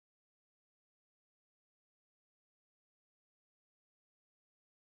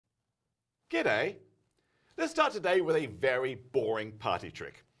G'day. Let's start today with a very boring party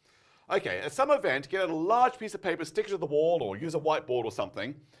trick. Okay, at some event, get out a large piece of paper, stick it to the wall, or use a whiteboard or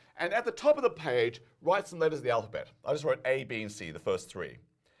something, and at the top of the page, write some letters of the alphabet. I just wrote A, B, and C, the first three.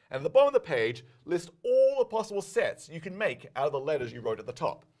 And at the bottom of the page, list all the possible sets you can make out of the letters you wrote at the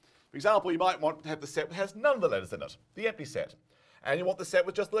top. For example, you might want to have the set that has none of the letters in it, the empty set. And you want the set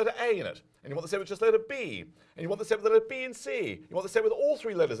with just the letter A in it. And you want the set with just letter B. And you want the set with the letter B and C. You want the set with all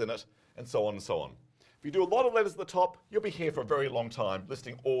three letters in it, and so on and so on. If you do a lot of letters at the top, you'll be here for a very long time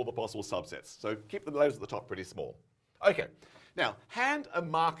listing all the possible subsets. So keep the letters at the top pretty small. Okay, now hand a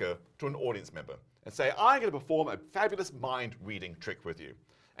marker to an audience member and say, I'm going to perform a fabulous mind reading trick with you.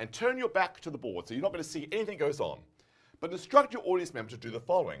 And turn your back to the board so you're not going to see anything goes on. But instruct your audience member to do the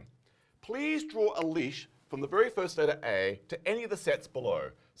following. Please draw a leash from the very first letter A to any of the sets below.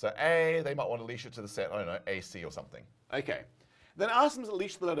 So A, they might want to leash it to the set, I don't know, AC or something. Okay. Then ask them to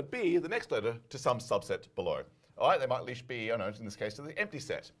leash the letter B, the next letter, to some subset below. All right, they might leash B, I don't know, in this case, to the empty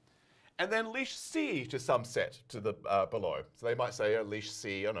set. And then leash C to some set to the below. So they might say, leash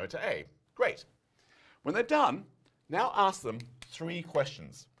C, I don't know, to A. Great. When they're done, now ask them 3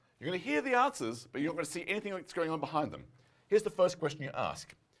 questions. You're going to hear the answers, but you're not going to see anything that's going on behind them. Here's the first question you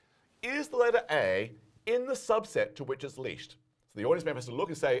ask. Is the letter A in the subset to which it's leashed? So the audience member has to look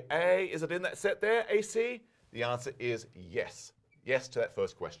and say, A, is it in that set there, AC? The answer is yes. Yes to that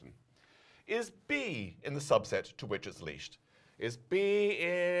first question. Is B in the subset to which it's leashed? Is B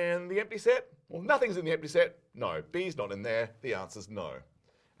in the empty set? Well, nothing's in the empty set. No, B's not in there. The answer's no.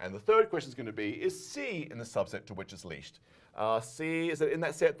 And the third question is going to be, is C in the subset to which it's leashed? C, is it in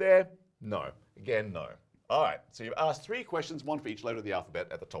that set there? No. Again, no. All right, so you've asked 3 questions, 1 for each letter of the alphabet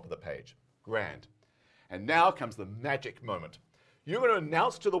at the top of the page. Grand. And now comes the magic moment. You're going to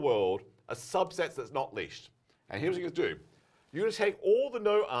announce to the world a subset that's not leashed. And here's what you're going to do. You're going to take all the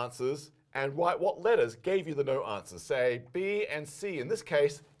no answers and write what letters gave you the no answers. Say B and C. In this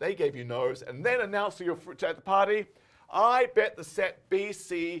case, they gave you no's. And then announce to at the party, I bet the set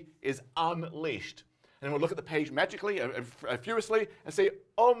BC is unleashed. And we'll look at the page magically and furiously and say,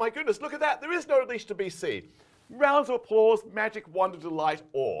 oh my goodness, look at that. There is no leash to BC. Rounds of applause, magic, wonder, delight,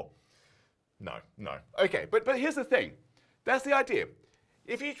 awe. No, no. Okay, but here's the thing. That's the idea.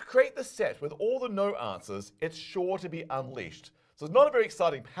 If you create the set with all the no answers, it's sure to be unleashed. So it's not a very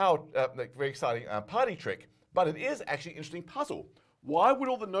exciting, party trick, but it is actually an interesting puzzle. Why would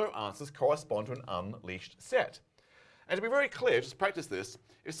all the no answers correspond to an unleashed set? And to be very clear, just practice this,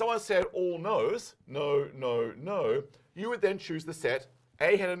 if someone said all no's, no, no, no, you would then choose the set.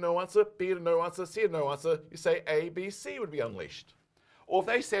 A had a no answer, B had a no answer, C had a no answer. You say A, B, C would be unleashed. Or if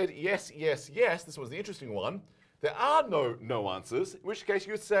they said yes, yes, yes, this was the interesting one, there are no answers, in which case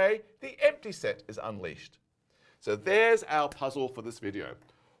you would say the empty set is unleashed. So there's our puzzle for this video.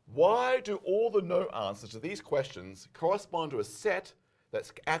 Why do all the no answers to these questions correspond to a set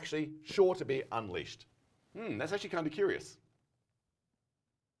that's actually sure to be unleashed? That's actually kind of curious.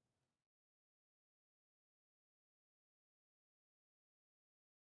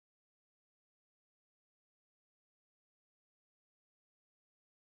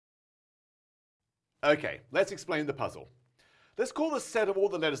 Okay, let's explain the puzzle. Let's call the set of all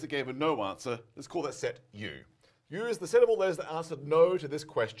the letters that gave a no answer, let's call that set U. U is the set of all letters that answered no to this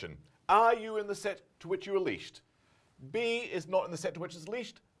question. Are you in the set to which you are leashed? B is not in the set to which it's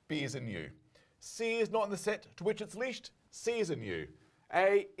leashed, B is in U. C is not in the set to which it's leashed, C is in U.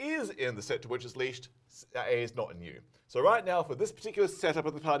 A is in the set to which it's leashed, A is not in U. So right now, for this particular setup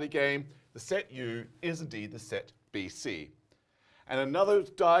of the party game, the set U is indeed the set BC. And another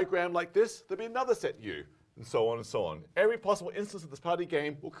diagram like this, there'll be another set U, and so on and so on. Every possible instance of this party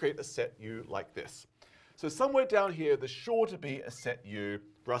game will create a set U like this. So somewhere down here, there's sure to be a set U.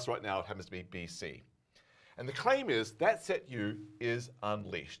 For us right now, it happens to be BC. And the claim is that set U is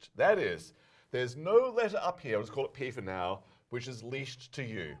unleashed. That is, there's no letter up here, I'll just call it P for now, which is leashed to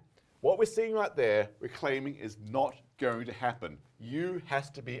U. What we're seeing right there, we're claiming is not going to happen. U has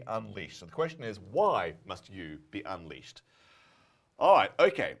to be unleashed. So the question is, why must U be unleashed? All right,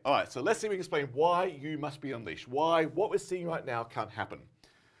 okay, all right, so let's see if we can explain why U must be unleashed, why what we're seeing right now can't happen.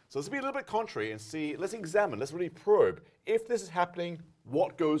 So let's be a little bit contrary and see, let's examine, let's really probe. If this is happening,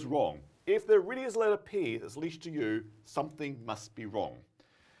 what goes wrong? If there really is a letter P that's leashed to U, something must be wrong.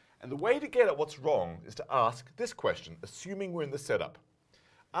 And the way to get at what's wrong is to ask this question, assuming we're in the setup.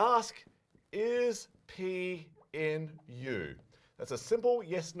 Ask, is P in U? That's a simple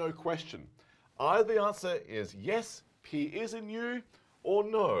yes-no question. Either the answer is yes, P is in U, or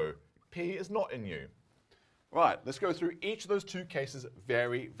no, P is not in U. Right, let's go through each of those 2 cases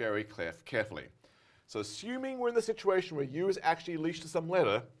very, very carefully. So assuming we're in the situation where U is actually leashed to some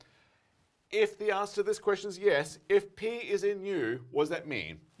letter, If the answer to this question is yes, if P is in U, what does that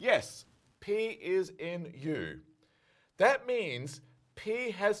mean? Yes, P is in U. That means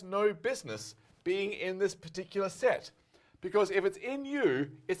P has no business being in this particular set. Because if it's in U,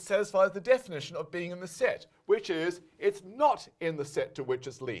 it satisfies the definition of being in the set, which is it's not in the set to which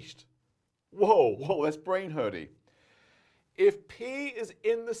it's leashed. Whoa, that's brain-hurty. If P is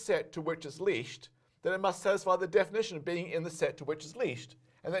in the set to which it's leashed, then it must satisfy the definition of being in the set to which it's leashed.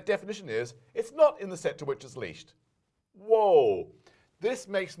 And that definition is, it's not in the set to which it's leashed. Whoa, this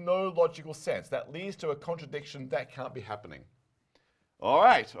makes no logical sense. That leads to a contradiction that can't be happening. All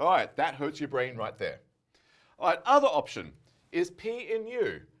right, that hurts your brain right there. All right, other option, is P in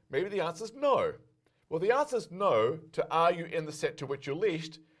U? Maybe the answer is no. Well, the answer is no to are you in the set to which you're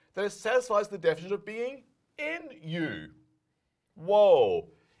leashed, then it satisfies the definition of being in U. Whoa.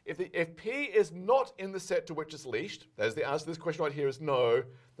 If P is not in the set to which it's leashed, that is the answer to this question right here is no,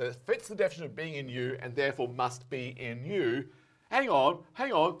 then it fits the definition of being in U and therefore must be in U. Hang on,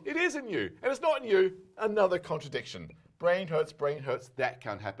 it is in U. And it's not in U, another contradiction. Brain hurts, that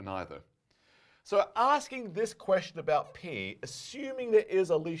can't happen either. So asking this question about P, assuming there is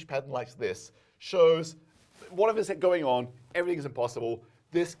a leash pattern like this, shows whatever is going on, everything is impossible.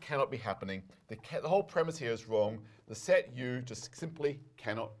 This cannot be happening. The whole premise here is wrong. The set U just simply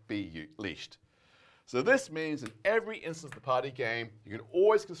cannot be leashed. So this means in every instance of the party game, you can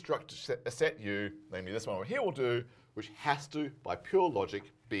always construct a set U, namely this one over here will do, which has to, by pure logic,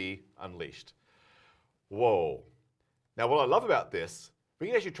 be unleashed. Whoa. Now what I love about this, we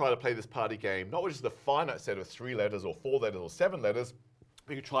can actually try to play this party game, not with just a finite set of 3 letters or 4 letters or 7 letters,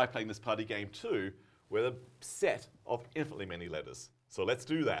 we can try playing this party game too, with a set of infinitely many letters. So let's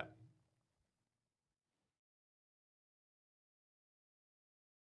do that.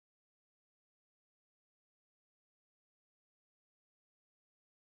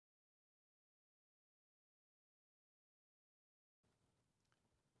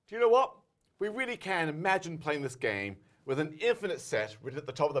 Do you know what? We really can imagine playing this game with an infinite set written at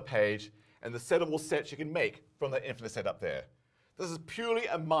the top of the page and the set of all sets you can make from that infinite set up there. This is purely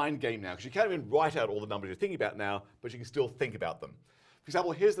a mind game now, because you can't even write out all the numbers you're thinking about now, but you can still think about them. For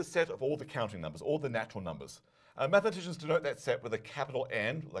example, here's the set of all the counting numbers, all the natural numbers. Mathematicians denote that set with a capital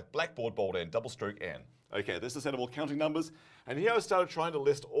N, like blackboard bold N, double stroke N. Okay, this is the set of all counting numbers, and here I started trying to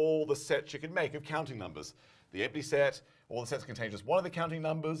list all the sets you can make of counting numbers. The empty set, all the sets contain just one of the counting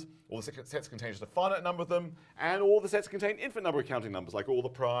numbers, all the sets contain just a finite number of them, and all the sets contain infinite number of counting numbers, like all the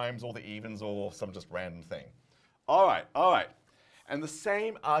primes, all the evens, or some just random thing. All right. And the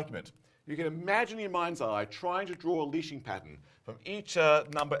same argument. You can imagine in your mind's eye trying to draw a leashing pattern from each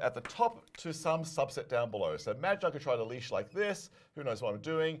number at the top to some subset down below. So imagine I could try to leash like this, who knows what I'm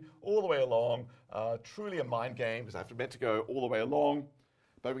doing, all the way along. Truly a mind game, because I have to meant to go all the way along.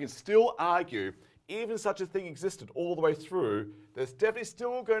 But we can still argue, even such a thing existed all the way through, there's definitely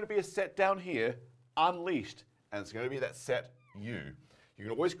still going to be a set down here, unleashed, and it's going to be that set U. You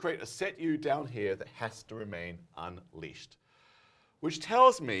can always create a set U down here that has to remain unleashed. Which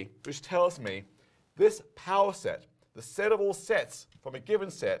tells me this power set, the set of all sets from a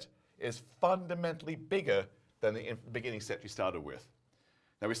given set, is fundamentally bigger than the beginning set you started with.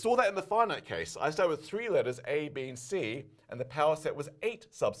 Now we saw that in the finite case. I started with 3 letters, A, B, and C, and the power set was 8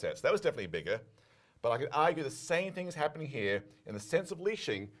 subsets. That was definitely bigger. But I could argue the same thing is happening here. In the sense of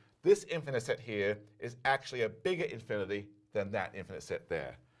leashing, this infinite set here is actually a bigger infinity than that infinite set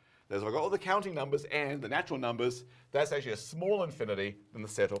there. There's I've got all the counting numbers and the natural numbers. That's actually a small infinity than the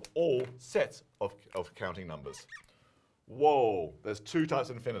set of all sets of counting numbers. Whoa, there's 2 types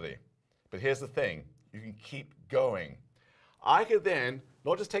of infinity. But here's the thing, you can keep going. I could then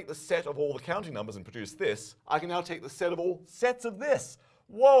not just take the set of all the counting numbers and produce this, I can now take the set of all sets of this.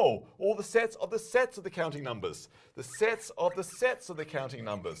 Whoa, all the sets of the counting numbers. The sets of the sets of the counting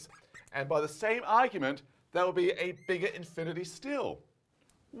numbers. And by the same argument, that will be a bigger infinity still.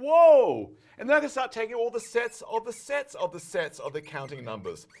 Whoa! And then I can start taking all the sets of the sets of the sets of the counting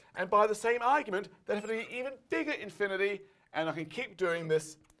numbers. And by the same argument, that have an even bigger infinity, and I can keep doing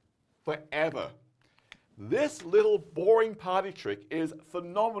this forever. This little boring party trick is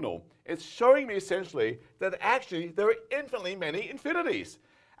phenomenal. It's showing me essentially that actually there are infinitely many infinities.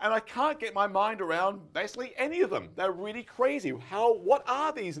 And I can't get my mind around basically any of them. They're really crazy. What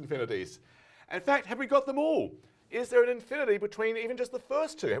are these infinities? In fact, have we got them all? Is there an infinity between even just the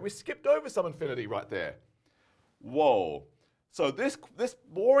first 2? Have we skipped over some infinity right there? Whoa. So this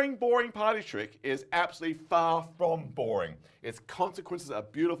boring party trick is absolutely far from boring. Its consequences are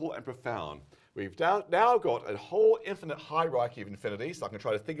beautiful and profound. We've now got a whole infinite hierarchy of infinities that I can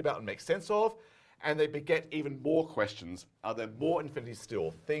try to think about and make sense of. and they beget even more questions. Are there more infinities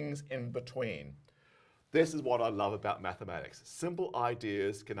still? Things in between. This is what I love about mathematics. Simple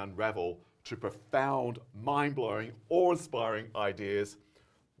ideas can unravel to profound, mind-blowing, awe-inspiring ideas.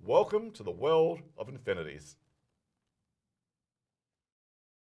 Welcome to the world of infinities.